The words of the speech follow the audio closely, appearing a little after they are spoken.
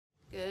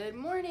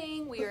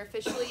We are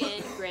officially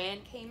in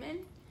Grand Cayman,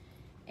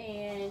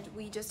 and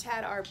we just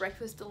had our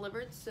breakfast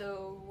delivered,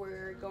 so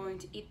we're going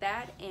to eat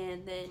that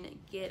and then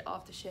get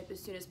off the ship as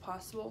soon as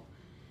possible.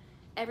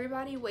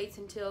 Everybody waits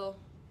until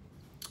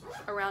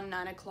around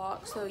 9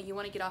 o'clock, so you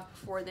want to get off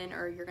before then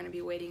or you're going to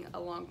be waiting a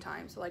long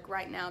time. So like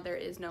right now there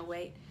is no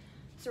wait.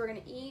 So we're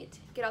going to eat,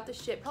 get off the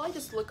ship, probably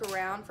just look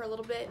around for a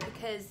little bit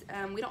because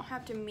we don't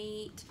have to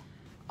meet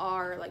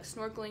our like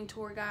snorkeling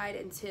tour guide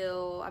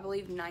until I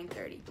believe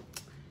 9:30.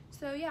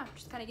 So yeah,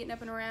 just kind of getting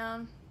up and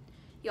around.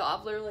 Y'all,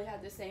 I've literally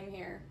had the same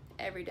hair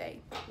every day.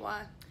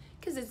 Why?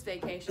 Because it's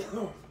vacation.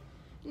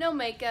 No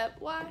makeup.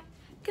 Why?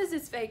 Because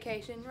it's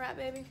vacation, right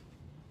baby?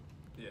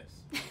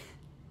 Yes.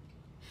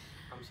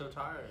 I'm so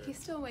tired. He's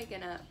still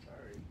waking up.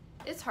 Sorry.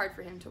 It's hard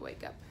for him to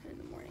wake up in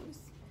the mornings.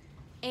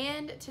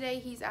 And today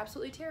he's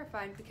absolutely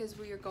terrified because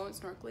we are going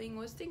snorkeling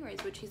with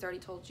stingrays, which he's already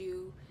told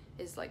you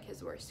is like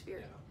his worst fear.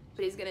 Yeah.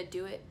 But he's gonna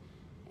do it,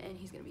 and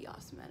he's gonna be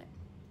awesome at it.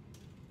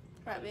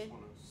 Right, babe? I just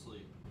want to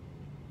sleep.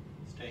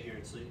 Stay here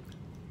and sleep.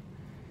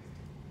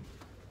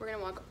 We're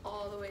gonna walk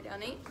all the way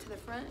down 8 to the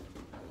front,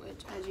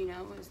 which, as you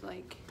know, is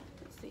like,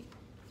 let's see,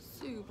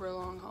 super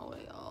long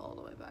hallway all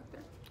the way back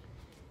there.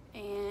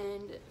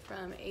 And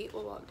from 8,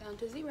 we'll walk down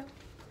to 0,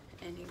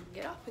 and you can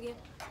get off again.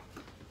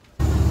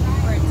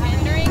 We're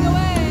tendering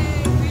away.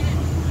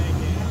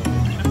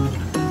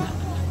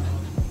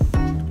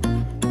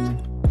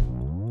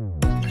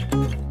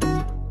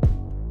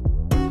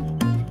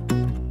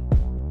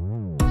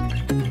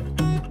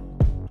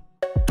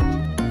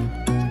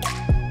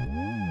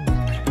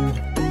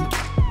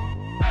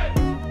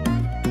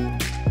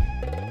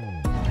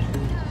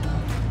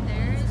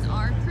 There's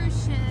our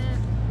cruise ship.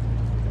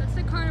 That's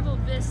the Carnival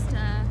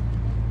Vista.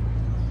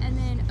 And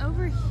then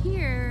over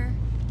here,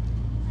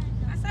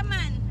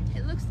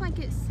 it looks like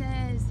it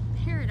says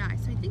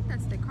Paradise. I think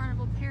that's the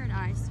Carnival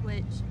Paradise,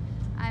 which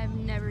I've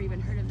never even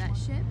heard of that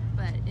ship,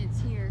 but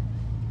it's here.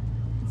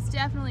 It's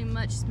definitely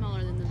much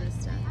smaller than the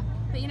Vista.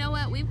 But you know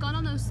what? We've gone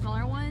on those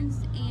smaller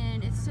ones,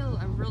 and it's still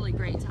a really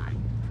great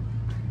time.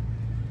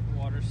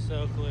 Water's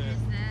so clear.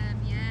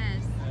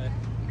 Yes.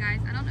 You guys,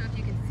 I don't know if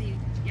you can see.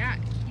 Yeah,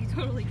 you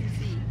totally can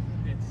see.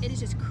 It is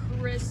just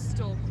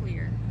crystal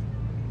clear.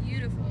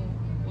 Beautiful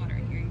water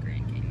here in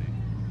Grand Cayman.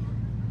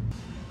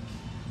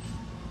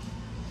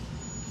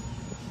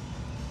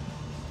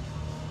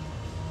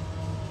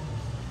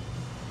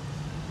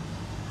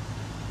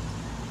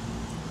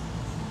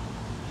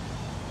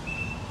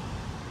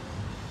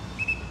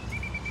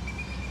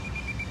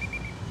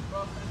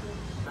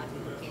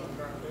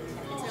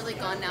 It's really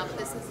gone now, but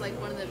this is like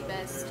one of the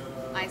best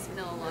iced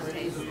vanilla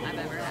lattes I've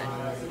ever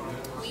had.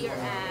 We are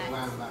at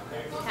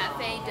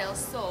Cafe del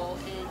Sol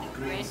in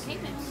Grand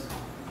Cayman.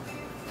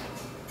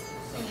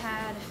 We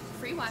had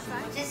free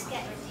Wi-Fi,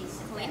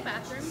 clean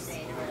bathrooms,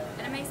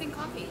 and amazing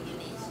coffee.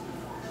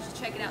 You should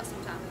check it out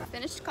sometime.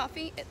 Finished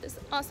coffee at this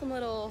awesome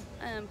little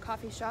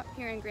coffee shop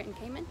here in Grand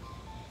Cayman,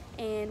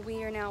 and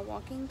we are now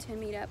walking to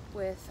meet up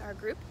with our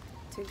group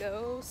to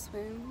go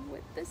swim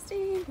with the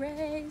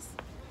stingrays.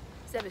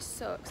 Zeb is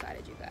so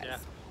excited, you guys. Yeah,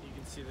 you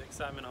can see the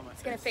excitement on my face.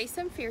 He's gonna face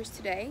some fears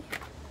today.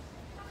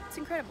 It's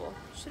incredible.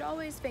 You should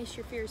always face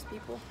your fears,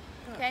 people.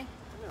 Okay?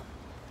 I know.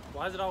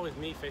 Why is it always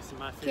me facing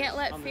my fears? Can't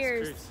let on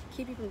fears this cruise?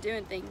 keep you from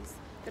doing things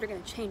that are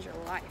gonna change your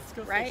life, Let's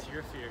go right? face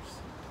your fears.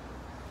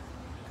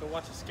 Go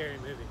watch a scary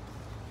movie.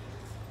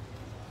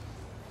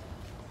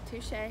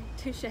 Touche,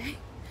 touche.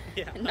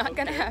 Yeah. Not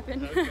gonna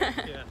happen. Okay,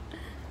 yeah.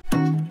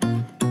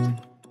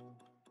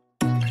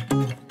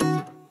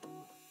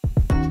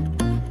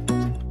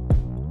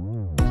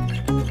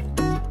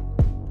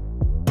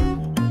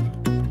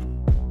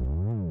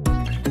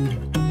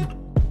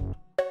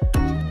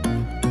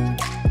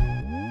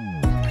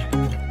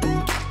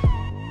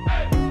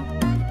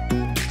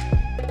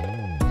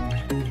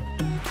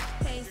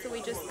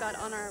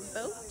 On our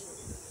boat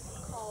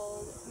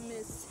called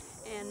Miss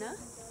Anna,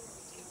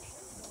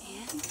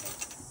 and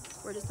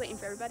we're just waiting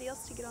for everybody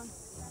else to get on.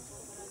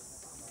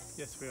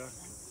 Yes, we are.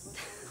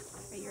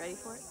 Are you ready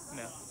for it?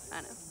 No.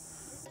 I know.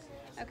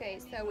 Okay,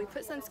 so we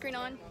put sunscreen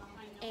on,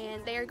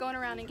 and they are going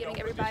around and giving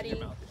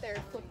everybody their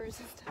flippers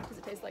and stuff because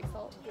it tastes like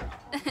salt.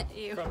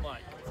 Ew. From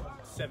like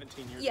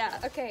 17 years ago. Yeah,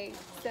 okay,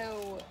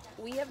 so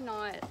we have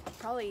not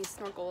probably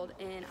snorkeled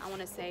in, I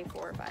want to say,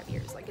 4 or 5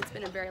 years. Like, it's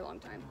been a very long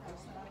time.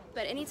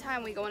 But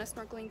anytime we go on a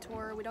snorkeling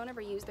tour, we don't ever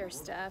use their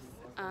stuff.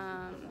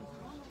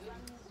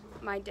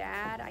 My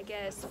dad, I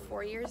guess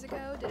 4 years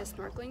ago, did a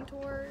snorkeling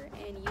tour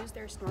and used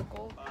their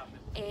snorkel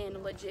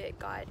and legit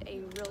got a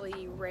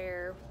really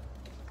rare,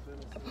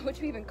 what would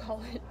you even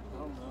call it?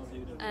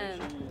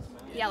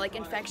 Yeah, like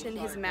infection in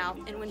his mouth.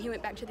 And when he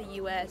went back to the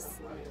US,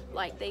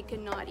 like they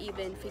could not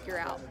even figure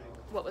out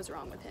what was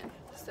wrong with him.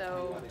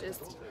 So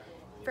just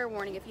fair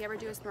warning, if you ever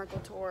do a snorkel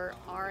tour,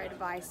 our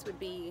advice would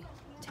be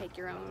take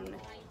your own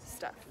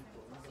stuff.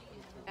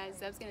 Guys,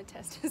 Zeb's gonna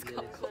test his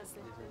goggles.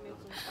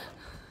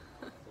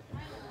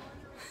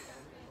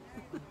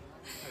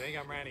 I think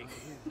I'm ready.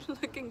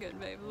 Looking good,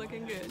 babe,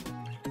 looking good.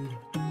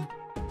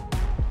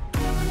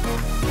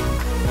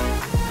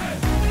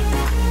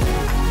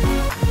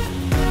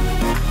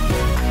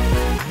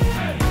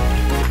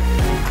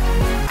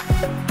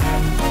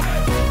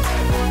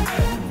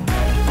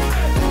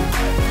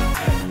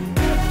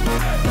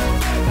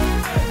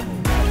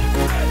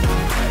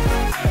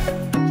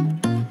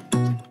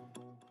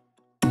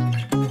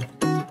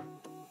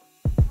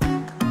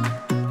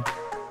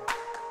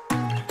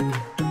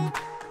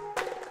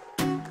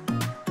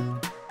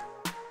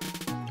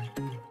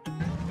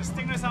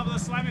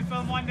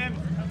 film on them.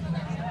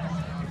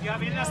 If you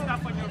have any of that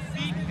stuff on your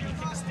feet, when you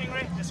kick a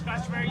stingray, they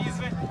scratch very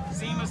easily.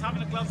 Same as having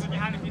the gloves on your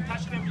hand. If you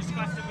touch them, you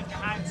scratch them with your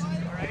hands.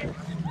 Alright?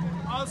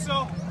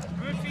 Also,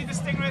 when we feed the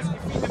stingrays, we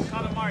feed them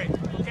calamari.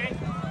 Okay?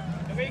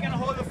 The way you're gonna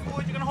hold the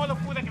food, you're gonna hold the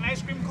food like an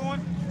ice cream cone.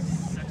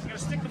 You're gonna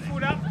stick the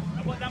food up,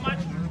 about that much.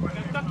 You're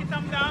gonna tuck your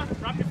thumb down,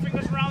 wrap your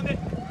fingers around it.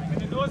 When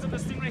the nose of the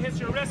stingray hits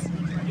your wrist,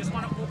 you just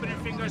want to open your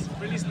fingers,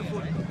 release the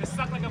food. They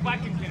suck like a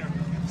vacuum cleaner.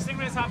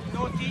 Stingrays have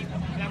no teeth,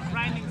 they have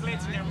grinding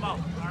plates in their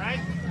mouth. Alright?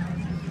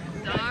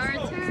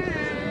 Our turn.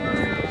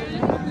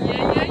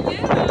 Yeah.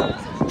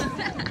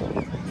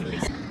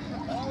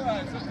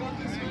 Alright, so come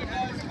this way,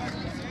 guys.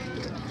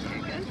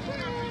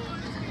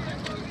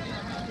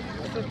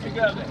 Sit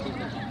together.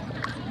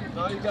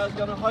 Now you guys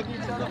gonna hug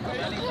each other.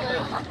 Belly to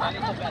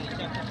belly,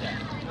 check.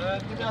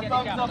 Give me a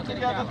thumbs up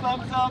together,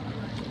 thumbs up.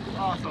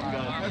 Awesome,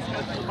 guys. Let's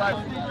get to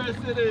Stingray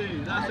City.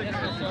 That's a good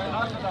one.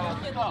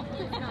 Stop.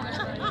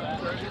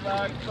 Turn your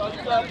back.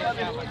 Thumbs up,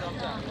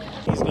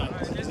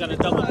 He's got a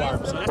double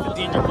barb, so that's the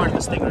danger part of the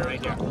stingray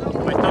right here.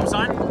 My thumb's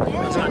on,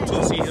 he's got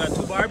two, see, he's got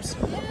two barbs.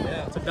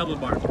 Yeah. It's a double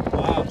barb.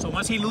 Wow. So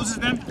once he loses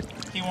them,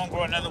 he won't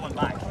grow another one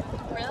back.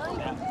 Really?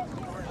 Yeah.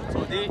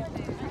 So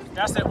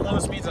that's the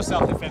oldest means of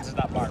self-defense is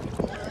that barb.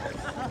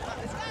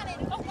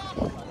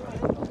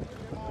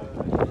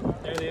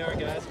 There they are,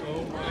 guys.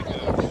 Oh my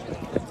gosh.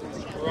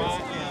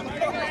 Right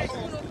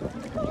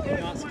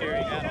in. Not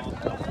scary at all.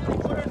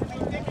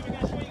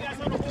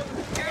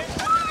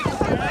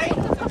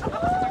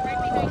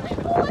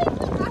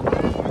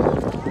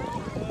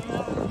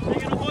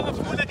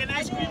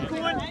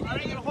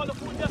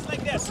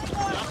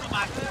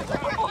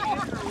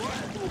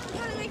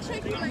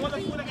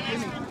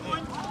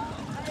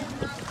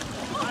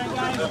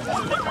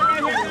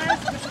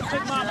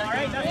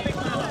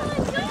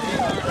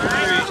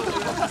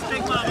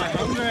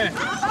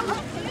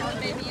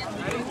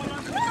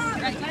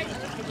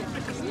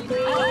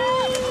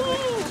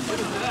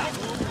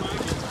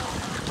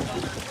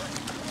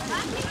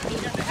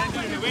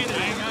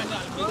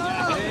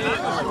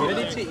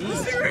 Ready to eat.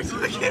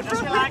 Seriously, just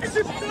relax.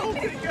 There we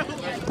go.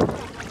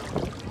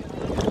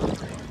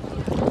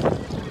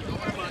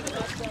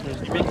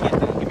 Give me a kid.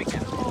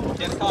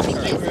 Get off her.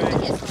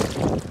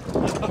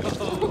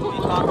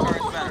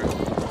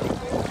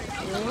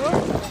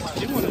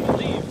 Didn't want to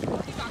leave.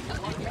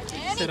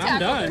 Said I'm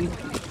done.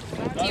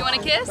 Do you want a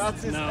kiss? No,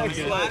 I'm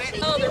good.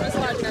 Oh, there was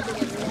large enough to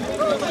get.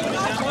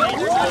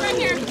 Right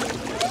here.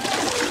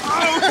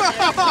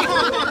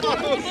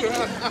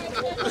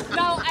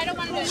 No, I don't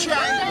want to do it.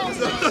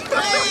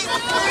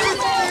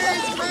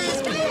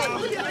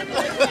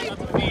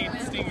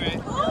 Stingray.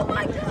 Oh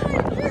my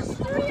God, there's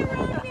three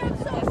around me. I'm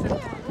so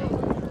scared.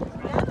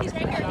 He's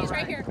right here. He's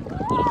right here.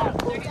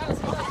 There he goes.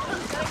 Oh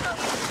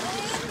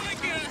my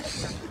gosh.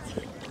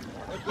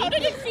 How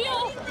did it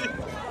feel?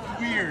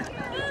 Weird.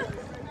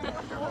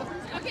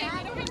 Okay, I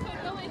don't have to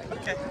go in.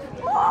 Okay.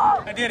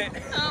 I did it.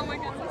 Oh my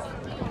goodness.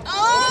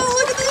 Oh,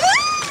 look at this.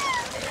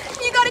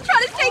 You gotta try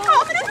to stay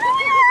confident. Oh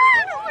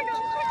my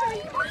gosh.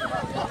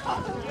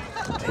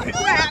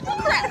 Crap.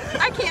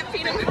 I can't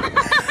feed him.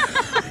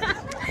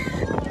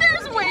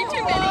 There's way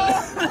too many.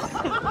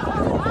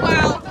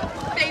 Wow.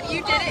 Babe,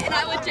 you did it and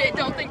I legit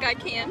don't think I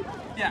can.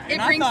 Yeah, It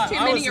brings too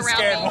many around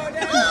me.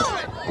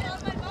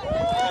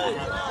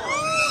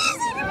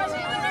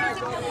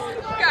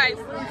 Guys,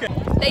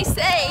 they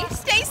say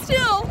stay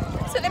still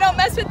so they don't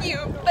mess with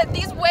you, but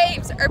these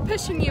waves are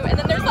pushing you and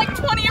then there's like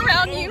 20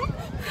 around you.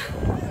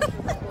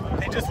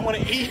 They just want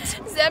to eat.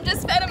 Zeb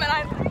just fed him and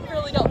I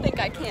really don't think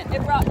I can.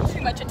 It brought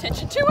too much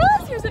attention to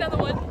us. Here's another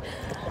one.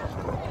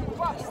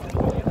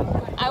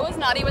 I was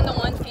not even the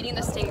one feeding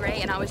the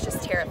stingray and I was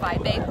just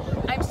terrified, babe.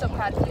 I'm so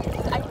proud of you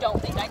because I don't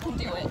think I can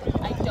do it.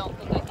 I don't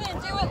think I can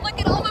do it. Look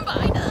at all the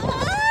behind us.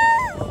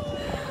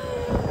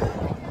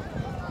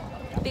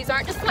 These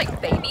aren't just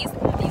like babies.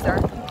 These are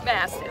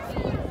massive.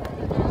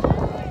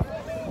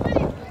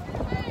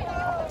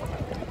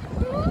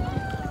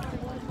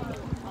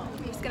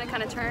 I'm just gonna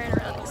kind of turn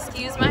around.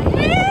 Excuse my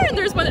hair. And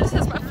there's one that just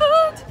has my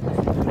foot.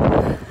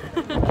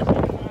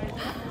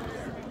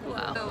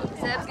 Wow. So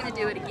Zeb's gonna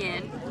do it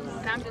again.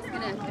 And I'm just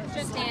gonna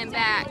stand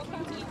back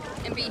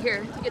and be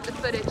here to get the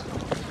footage.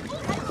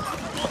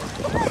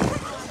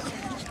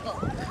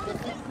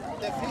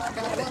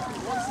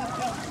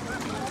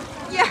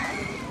 Yeah,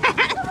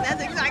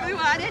 that's exactly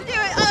why I didn't do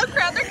it. Oh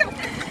crap, they're coming.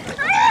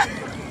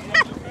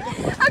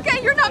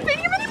 Okay, you're not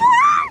feeding him anymore.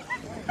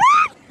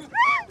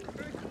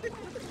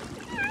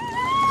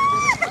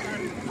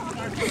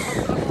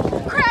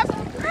 Crap.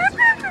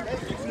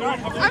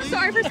 I'm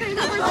sorry for saying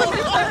that.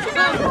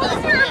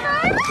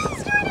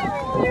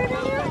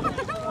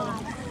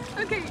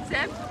 Okay,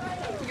 Zeb,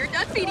 you're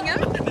done feeding him.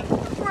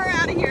 We're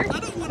out of here. I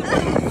don't want to.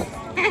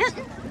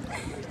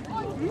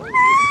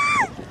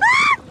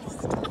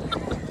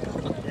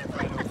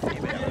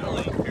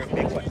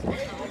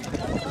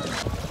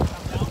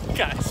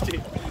 Guys,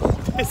 dude,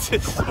 this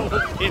is so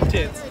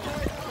intense.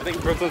 I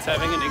think Brooklyn's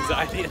having an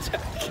anxiety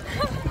attack.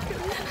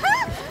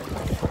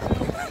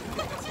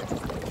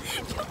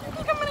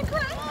 I'm gonna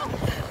cry.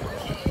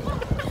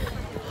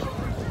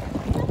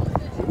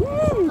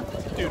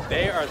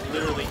 They are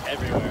literally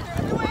everywhere.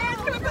 Look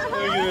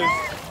at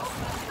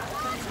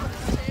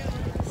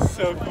this.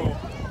 So cool.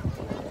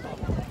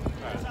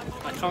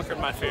 Alright, I conquered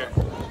my fear.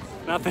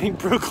 Now thank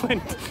Brooklyn.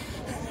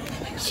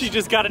 She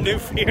just got a new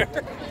fear.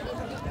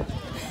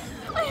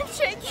 I am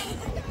shaking.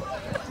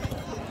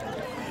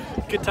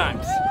 Good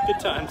times. Good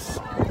times.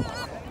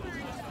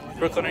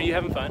 Brooklyn, are you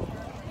having fun?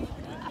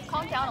 I've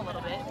calmed down a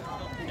little bit.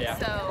 Yeah.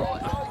 So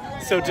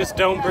So just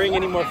don't bring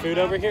any more food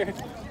over here?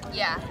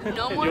 yeah,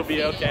 no And more you'll be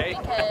food okay?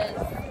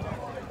 because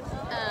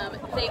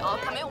they all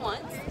come at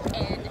once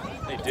and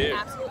They do.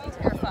 absolutely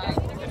terrifying.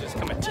 They just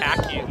come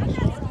attack you.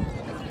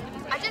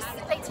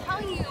 They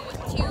tell you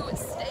to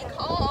stay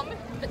calm,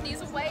 but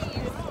these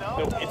waves.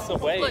 No, it's the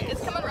way. Look,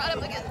 it's coming right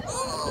up again.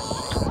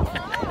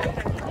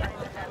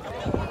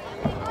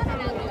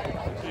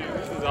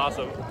 This is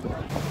awesome.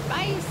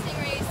 Bye,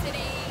 Stingray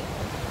City.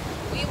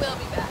 We will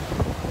be back,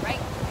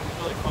 right?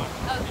 Really fun.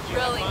 That was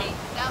really neat.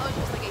 That was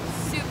just like a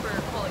super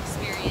cool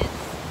experience.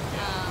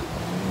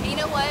 And you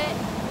know what?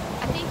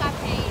 I think I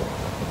paid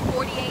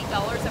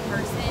 $48 a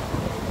person.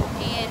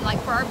 And like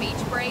for our beach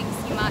breaks,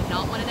 you might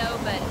not want to know,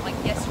 but like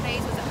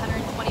yesterday's was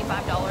 $125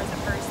 a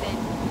person.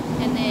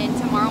 And then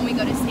tomorrow when we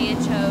go to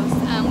Sancho's,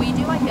 we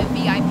do like a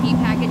VIP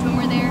package when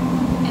we're there,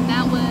 and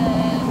that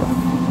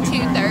was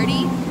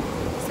 $230.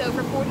 So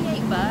for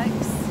 48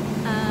 bucks,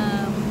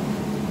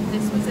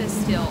 this was a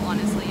steal,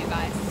 honestly, you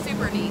guys.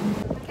 Super neat.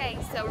 Okay,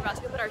 so we're about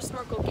to go put our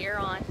snorkel gear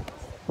on,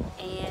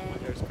 and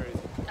There's crazy.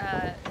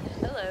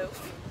 hello.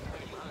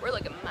 We're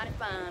looking mighty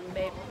fine,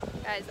 baby.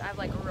 Guys, I've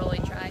like really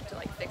tried to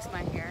like fix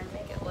my hair and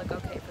make it look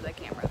okay for the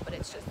camera, but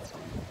it's just,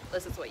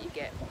 this is what you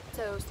get.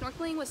 So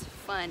snorkeling was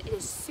fun. It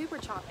is super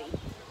choppy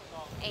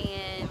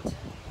and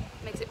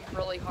makes it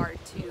really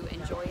hard to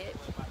enjoy it.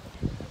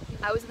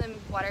 I was in the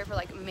water for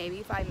like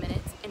maybe 5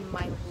 minutes and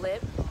my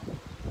lip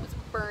was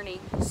burning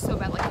so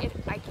bad. Like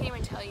I can't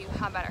even tell you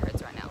how bad it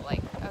hurts right now.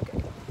 Like,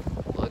 okay,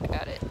 look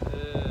at it.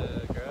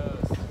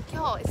 Gross.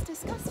 Y'all, it's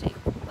disgusting.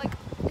 Like,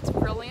 it's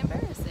really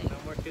embarrassing. No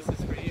more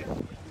kisses for you.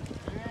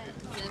 Alright,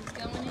 just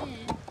going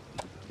in.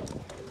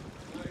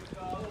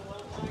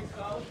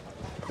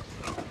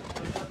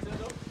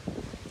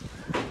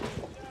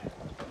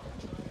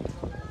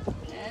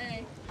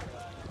 Hey.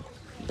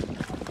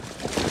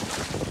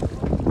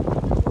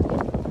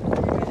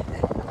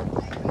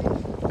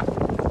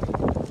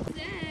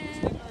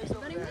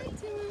 Everybody wait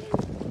to him.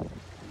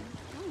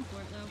 Going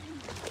for it though.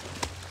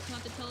 He'll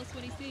have to tell us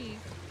what he sees.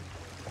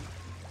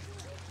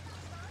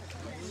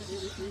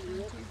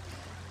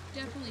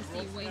 Definitely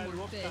see way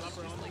more fish just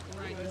like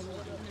right in the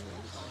water.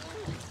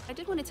 I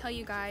did want to tell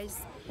you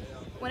guys,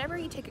 whenever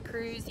you take a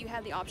cruise, you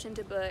have the option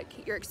to book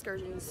your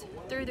excursions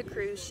through the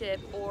cruise ship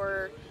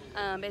or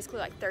basically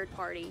like third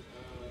party.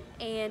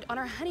 And on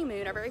our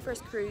honeymoon, our very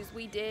first cruise,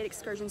 we did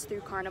excursions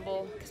through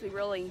Carnival because we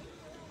really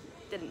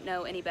didn't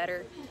know any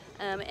better.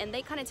 And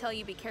they kind of tell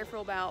you be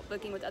careful about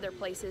booking with other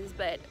places,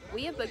 but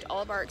we have booked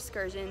all of our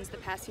excursions the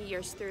past few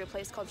years through a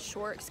place called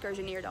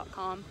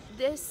shoreexcursioneer.com.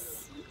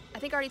 This, I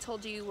think I already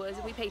told you, was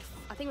we paid,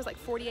 I think it was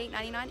like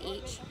 $48.99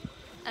 each.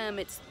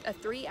 It's a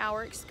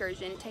 3-hour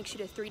excursion. It takes you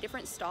to 3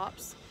 different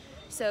stops.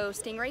 So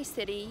Stingray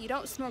City, you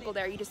don't snorkel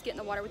there, you just get in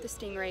the water with the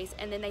stingrays,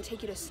 and then they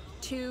take you to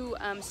 2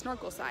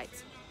 snorkel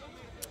sites.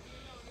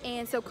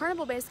 And so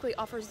Carnival basically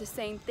offers the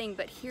same thing,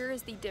 but here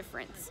is the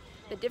difference.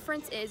 The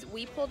difference is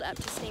we pulled up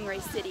to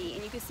Stingray City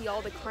and you could see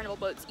all the Carnival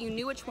boats. You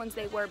knew which ones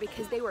they were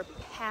because they were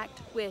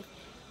packed with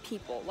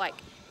people. Like,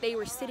 they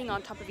were sitting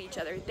on top of each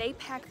other. They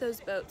packed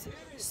those boats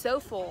so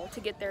full to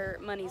get their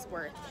money's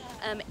worth.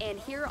 And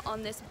here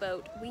on this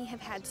boat, we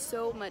have had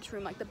so much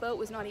room. Like, the boat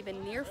was not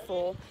even near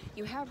full.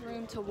 You have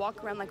room to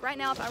walk around. Like, right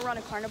now, if I were on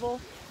a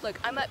Carnival, look,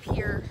 I'm up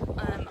here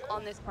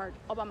on this part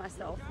all by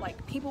myself.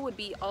 Like, people would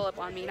be all up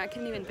on me and I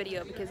couldn't even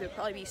video because it would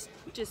probably be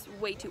just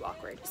way too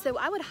awkward. So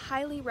I would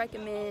highly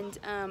recommend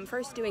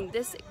first doing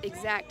this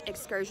exact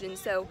excursion.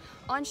 So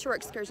on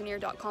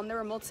shoreexcursioneer.com, there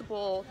were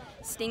multiple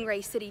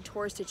Stingray City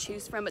tours to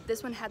choose from, but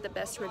this one had the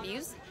best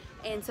reviews,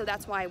 and so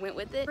that's why I went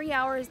with it. 3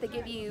 hours, they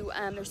give you,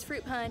 there's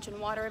fruit punch and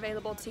water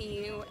available to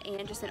you,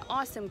 and just an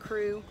awesome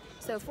crew.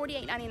 So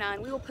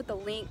 $48.99. We will put the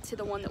link to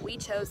the one that we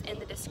chose in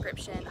the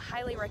description.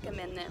 Highly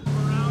recommend them.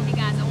 Hey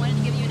guys, I wanted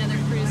to give you another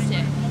cruise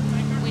tip.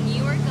 When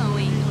you are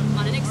going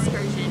on an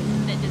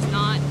excursion that does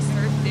not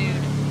serve food,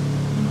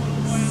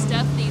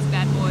 stuff these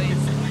bad boys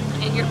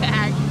in your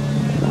bag.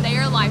 They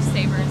are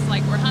lifesavers.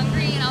 Like, we're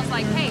hungry, and I was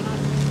like, hey,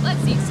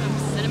 let's eat some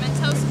cinnamon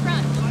toast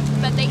crunch.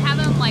 But they have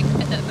them like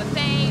at the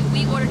buffet.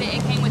 We ordered it,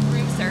 it came with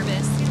room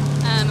service.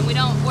 And we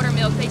don't order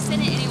milk, they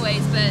send it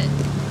anyways, but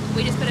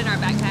we just put it in our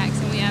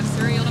backpacks and we have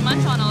cereal to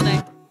munch on all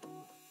day.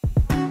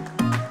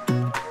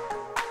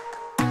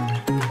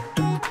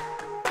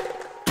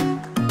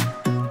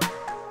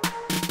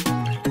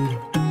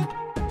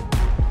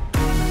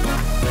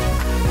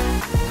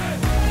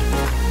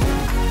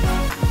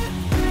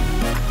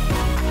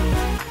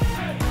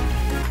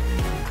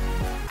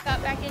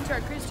 Got back into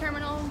our cruise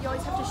terminal. You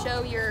always have to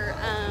show your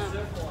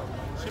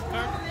Ship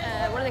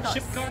card? what do they call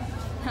Ship it? card?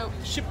 No.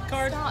 Ship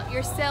card? Stop.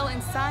 Your sell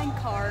and sign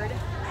card.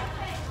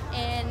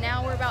 and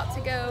now we're about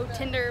to go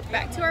tender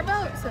back to our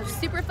boat. So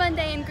super fun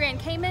day in Grand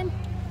Cayman.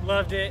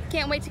 Loved it.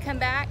 Can't wait to come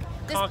back.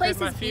 This Conquered place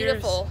my is fears.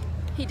 beautiful.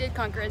 He did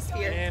conquer his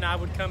fear. And I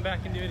would come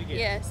back and do it again.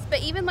 Yes,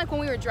 but even like when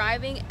we were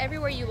driving,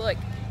 everywhere you look,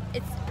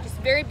 it's just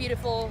very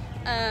beautiful,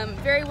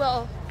 very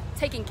well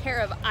taken care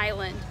of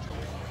island.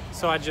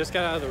 So I just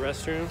got out of the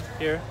restroom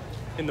here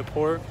in the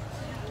port,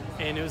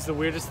 and it was the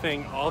weirdest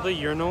thing. All the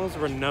urinals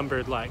were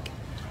numbered like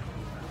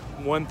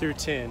 1 through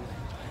 10.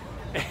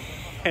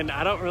 And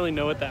I don't really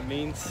know what that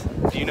means.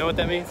 Do you know what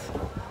that means?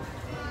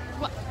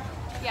 Well,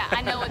 yeah,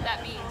 I know what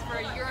that means for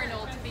a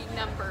urinal to be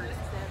numbered.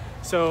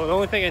 So the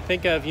only thing I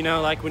think of, you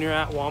know, like when you're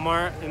at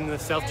Walmart in the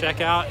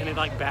self-checkout and it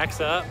like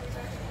backs up,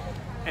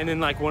 and then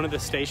like one of the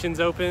stations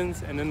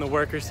opens, and then the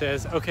worker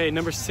says, okay,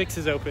 number 6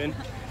 is open,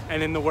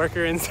 and then the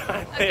worker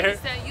inside there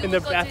so you in the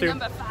will go to bathroom.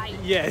 number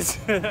 5. Yes,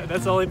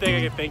 that's the only thing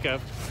I can think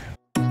of.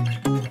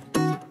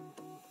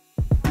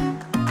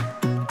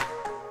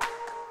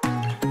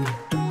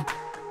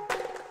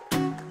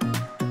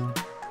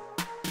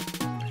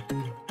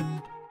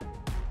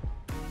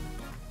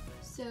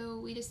 So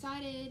we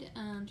decided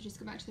to just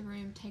go back to the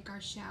room, take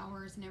our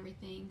showers and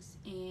everything,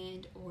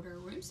 and order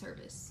room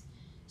service.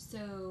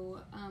 So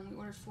we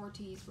ordered 4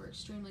 teas. We're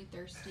extremely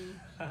thirsty.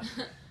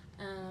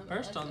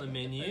 First on the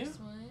menu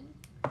first one.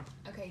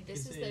 Okay,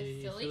 this is the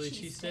a Philly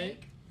cheesesteak.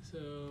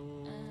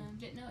 So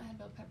Didn't know it had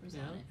bell peppers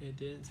no, on it. it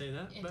didn't say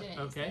that. It but didn't.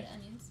 okay. It said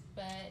onions.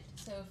 But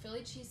so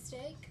Philly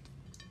cheesesteak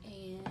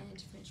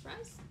and French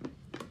fries.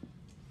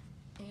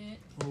 And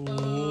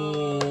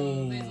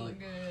these look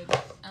good.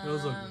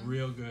 Those look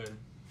real good.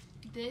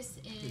 This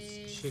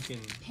It's is chicken.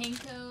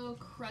 panko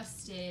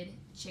crusted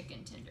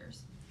chicken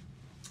tenders.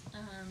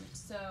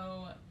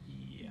 So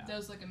Yeah.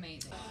 those look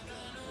amazing.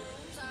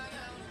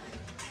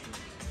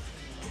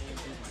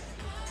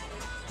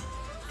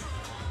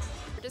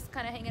 We're just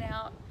kind of hanging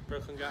out.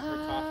 Brooklyn got her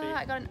coffee.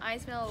 I got an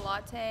iced vanilla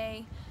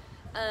latte.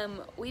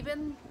 We've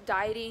been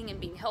dieting and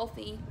being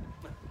healthy,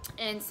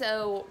 and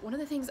so one of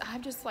the things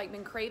I've just like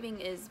been craving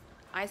is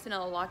iced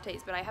vanilla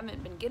lattes, but I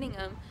haven't been getting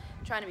them.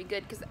 Trying to be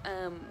good because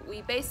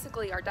we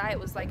basically, our diet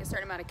was like a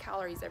certain amount of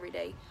calories every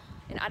day,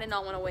 and I did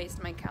not want to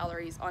waste my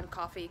calories on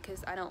coffee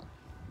because I don't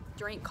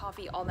drink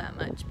coffee all that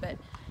much, but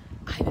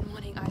I've been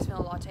wanting iced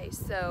vanilla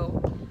lattes.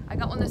 So I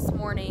got one this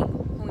morning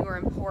when we were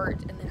in port,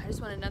 and then I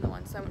just wanted another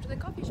one, so I went to the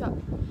coffee shop,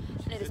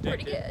 and it is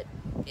pretty good.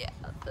 Yeah,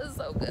 it's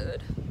so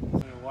good. I'm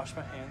gonna wash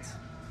my hands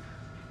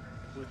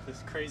with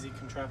this crazy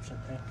contraption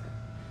thing.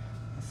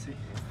 Let's see.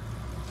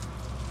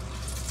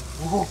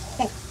 Whoa.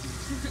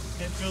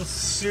 It feels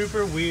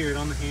super weird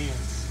on the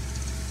hands,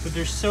 but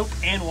there's soap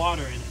and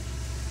water in it.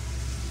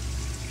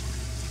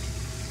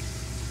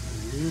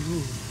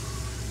 Ooh.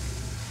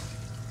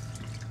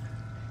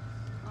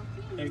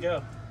 There you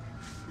go.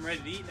 I'm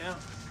ready to eat now.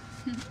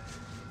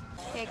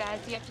 Hey guys,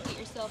 you have to get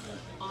yourself an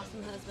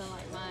awesome husband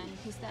like mine.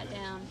 He sat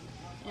down,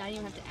 and I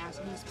didn't even have to ask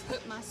him. He just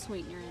put my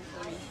sweetener in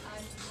for me.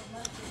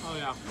 Oh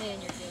yeah.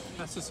 Man, you're good.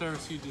 That's the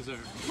service you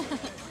deserve.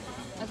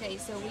 Okay,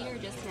 so we are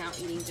just now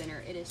eating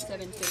dinner. It is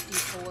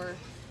 7:54.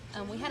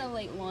 We had a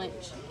late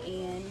lunch,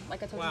 and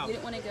like I told you, we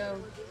didn't want to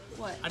go.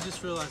 What? I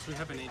just realized we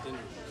haven't ate dinner.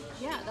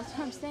 Yeah, that's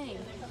what I'm saying.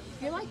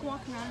 You're like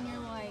walking around and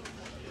you're like,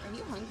 are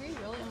you hungry?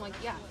 Really? I'm like,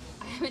 yeah,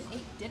 I haven't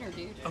ate dinner,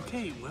 dude.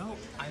 Okay, well,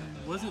 I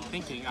wasn't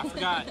thinking. I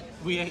forgot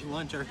we ate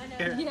lunch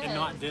earlier and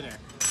not dinner.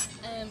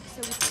 So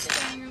we took the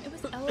dining room. It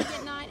was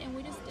elegant night, and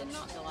we just did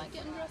not feel like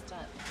getting dressed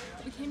up.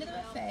 We came to the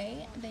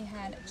buffet. They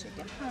had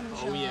chicken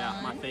parmesan. Oh yeah,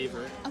 my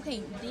favorite.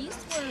 Okay, these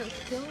were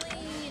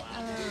Philly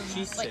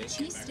like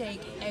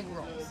cheesesteak egg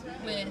rolls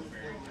with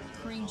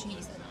cream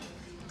cheese.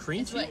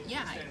 Cream cheese?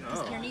 Yeah, because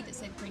underneath it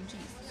said cream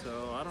cheese.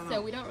 So I don't know.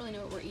 So we don't really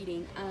know what we're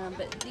eating.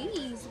 But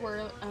these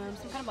were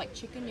some kind of like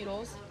chicken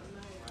noodles.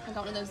 I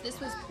got one of those. This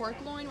was pork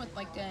loin with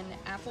like an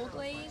apple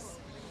glaze,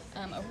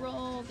 a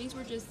roll. These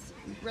were just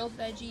grilled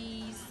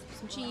veggies,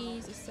 some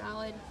cheese, a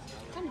salad.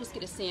 Kind of just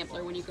get a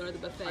sampler when you go to the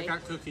buffet. I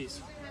got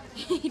cookies.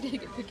 He did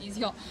get cookies,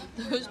 y'all.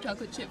 Those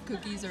chocolate chip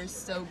cookies are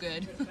so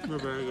good. They're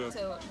very good.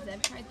 So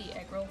Zeb tried the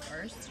egg roll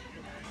first,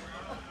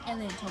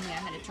 and then told me I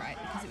had to try it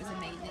because it was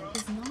amazing.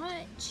 It's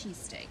not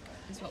cheesesteak,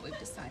 is what we've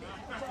decided.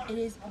 It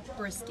is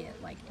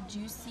brisket, like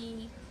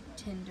juicy,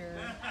 tender,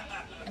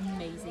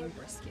 amazing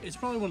brisket. It's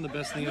probably one of the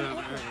best things I've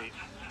ever ate.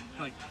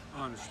 Like,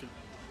 honestly.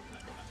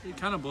 It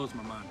kind of blows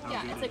my mind. How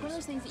Yeah, good it's it like one of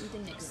is. those things that you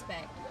didn't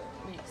expect.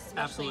 I mean, especially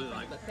Absolutely, from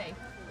like- the buffet.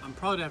 I'm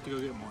probably gonna have to go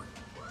get more.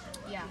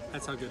 Yeah.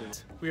 That's how good it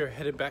is. We are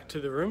headed back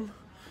to the room.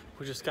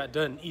 We just got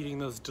done eating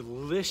those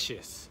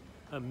delicious,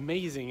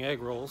 amazing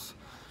egg rolls.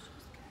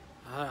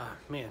 Ah,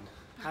 man.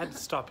 I had to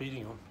stop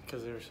eating them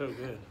because they were so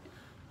good.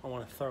 I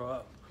want to throw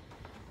up.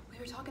 We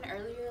were talking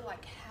earlier,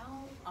 like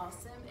how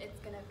awesome it's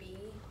gonna be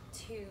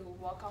to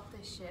walk off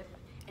the ship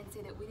and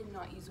say that we did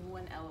not use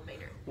one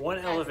elevator. One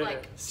As, elevator,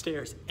 like,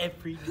 stairs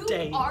every Who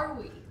day. are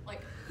we?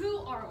 Like, who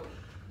are we?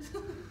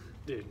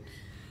 Dude,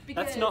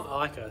 Because, that's not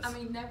like us. I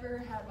mean, never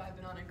have I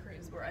been on a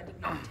cruise where I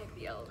did not take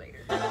the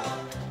elevator.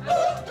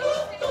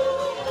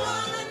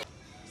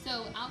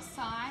 So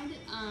outside,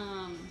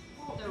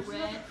 the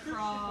Red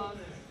Frog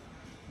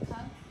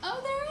Pub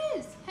Oh, there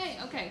is. Hey,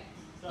 okay.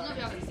 I don't know if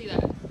y'all can see that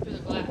through the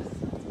glass.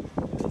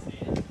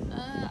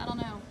 I don't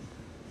know.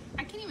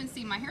 I can't even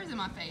see. My hair's in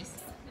my face.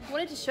 I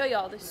wanted to show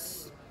y'all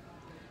this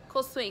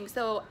cool swing.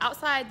 So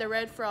outside the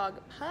Red Frog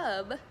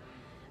pub,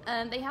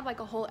 they have like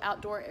a whole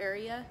outdoor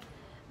area,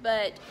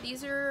 but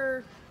these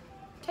are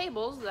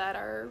tables that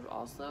are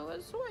also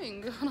a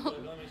swing.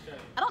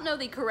 I don't know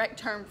the correct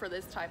term for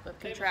this type of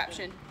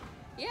contraption.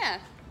 Yeah.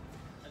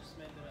 I just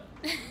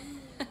made it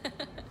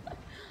up.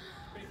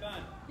 Pretty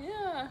fun.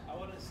 Yeah. I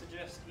wouldn't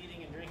suggest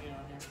eating and drinking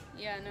on here.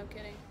 Yeah, no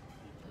kidding.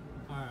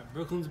 Alright,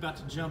 Brooklyn's about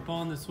to jump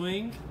on the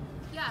swing.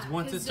 Yeah,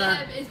 Once because it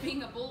start- Deb is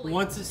being a bully.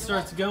 Once it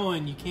starts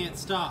going, you can't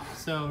stop.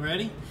 So,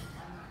 ready?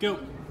 Go.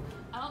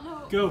 I don't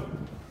know. Go.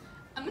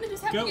 I'm gonna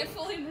just have Go. to get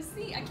fully in the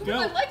seat. I can't Go.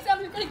 get my legs out.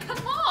 They're gonna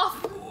come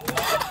off.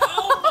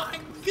 Oh my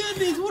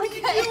goodness, what are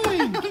you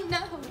doing? I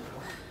know.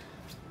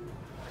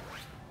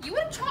 You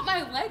would have chopped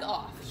my leg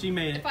off. She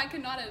made it. If I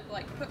could not have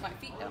like put my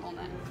feet down on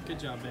that. Good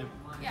job, babe.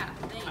 Yeah,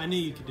 thanks. I knew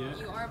you could do it.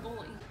 You are a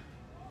bully.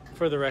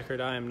 For the record,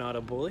 I am not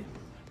a bully.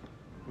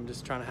 I'm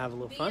just trying to have a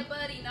little Be fun. a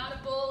buddy, not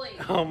a bully.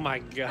 Oh my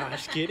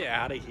gosh, get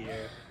out of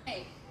here.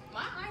 Hey,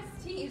 my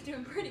iced tea is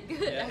doing pretty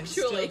good, Yeah, it's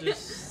actually. still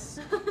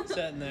just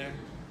sitting there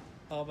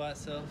all by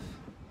itself.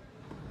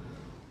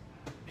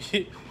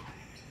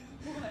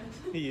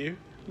 You?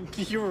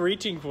 You were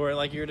reaching for it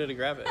like you were to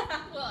grab it.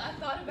 Well, I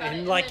thought about it.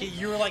 And like then,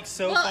 you were like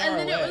so well, far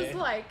and then away. it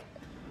was like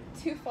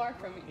too far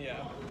from me.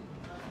 Yeah,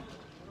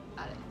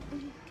 Got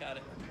it. got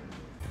it.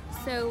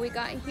 So we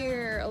got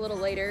here a little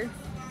later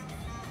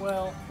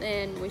Well,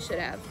 than we should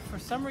have. for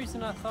some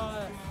reason I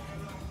thought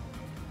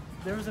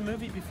there was a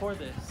movie before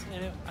this,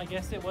 and I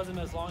guess it wasn't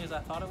as long as I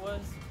thought it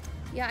was.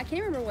 Yeah, I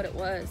can't remember what it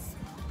was.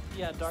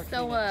 Yeah, Dark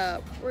So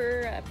Phoenix.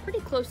 we're pretty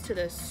close to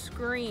the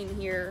screen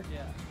here.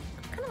 Yeah.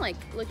 Kind of like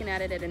looking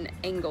at it at an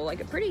angle,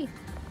 like a pretty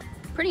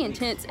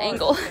intense Oh,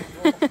 angle.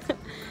 it's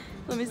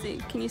Let me see.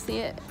 Can you see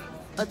it?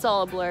 It's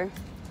all a blur.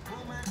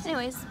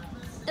 Anyways,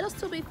 it'll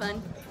still be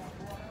fun.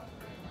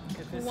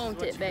 If this is Won't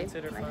what it, you babe?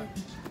 consider Right fun.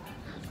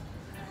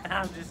 here.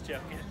 I'm just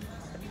joking.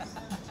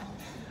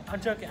 I'm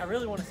joking. I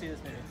really want to see this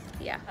movie.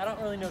 Yeah. I don't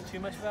really know too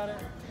much about it.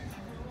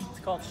 It's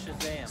called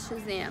Shazam.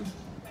 Shazam.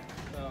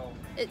 So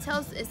It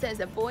says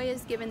a boy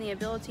is given the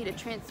ability to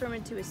transform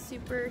into a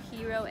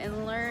superhero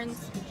and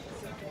learns.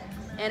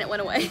 And it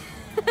went away.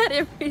 I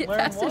didn't read it learn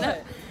fast what? enough.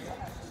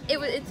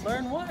 It's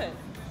Learn what?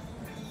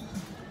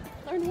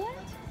 learn what?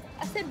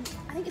 I said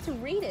I didn't get to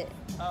read it.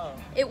 Oh.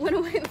 It went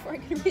away before I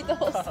could read the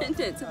whole Oh,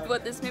 sentence of okay.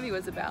 what this movie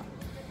was about.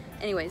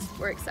 Anyways,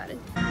 we're excited.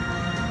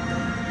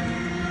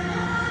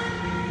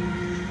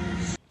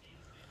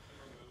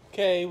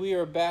 Okay, we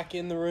are back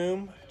in the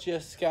room.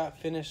 Just got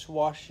finished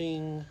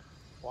watching.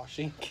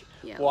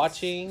 Yeah,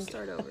 watching. let's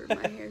start over.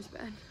 My hair's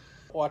bad.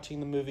 Watching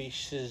the movie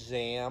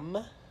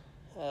Shazam.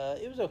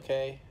 It was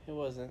okay. It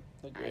wasn't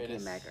the I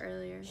greatest. came back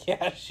earlier.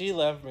 Yeah, she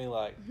left me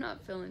like I'm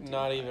not feeling too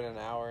not hot. even an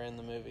hour in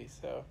the movie,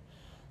 so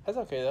that's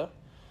okay though.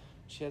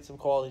 She had some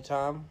quality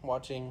time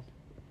watching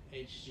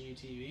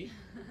HGTV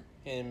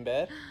in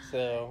bed,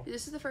 so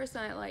This is the first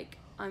night like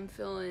I'm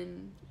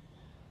feeling.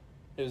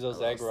 it was those A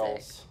little egg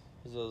rolls. sick.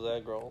 It was those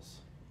egg rolls.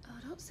 Oh,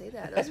 don't say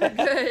that. Those were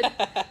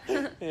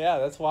good. Yeah,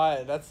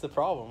 that's the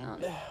problem.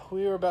 Oh.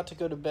 We were about to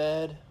go to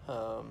bed.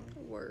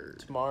 Word.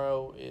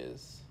 Tomorrow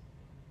is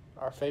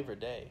our favorite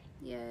day.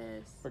 Yes.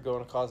 We're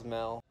going to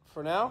Cozumel.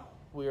 For now,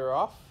 we are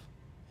off,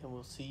 and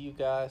we'll see you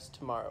guys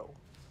tomorrow.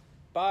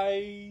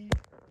 Bye.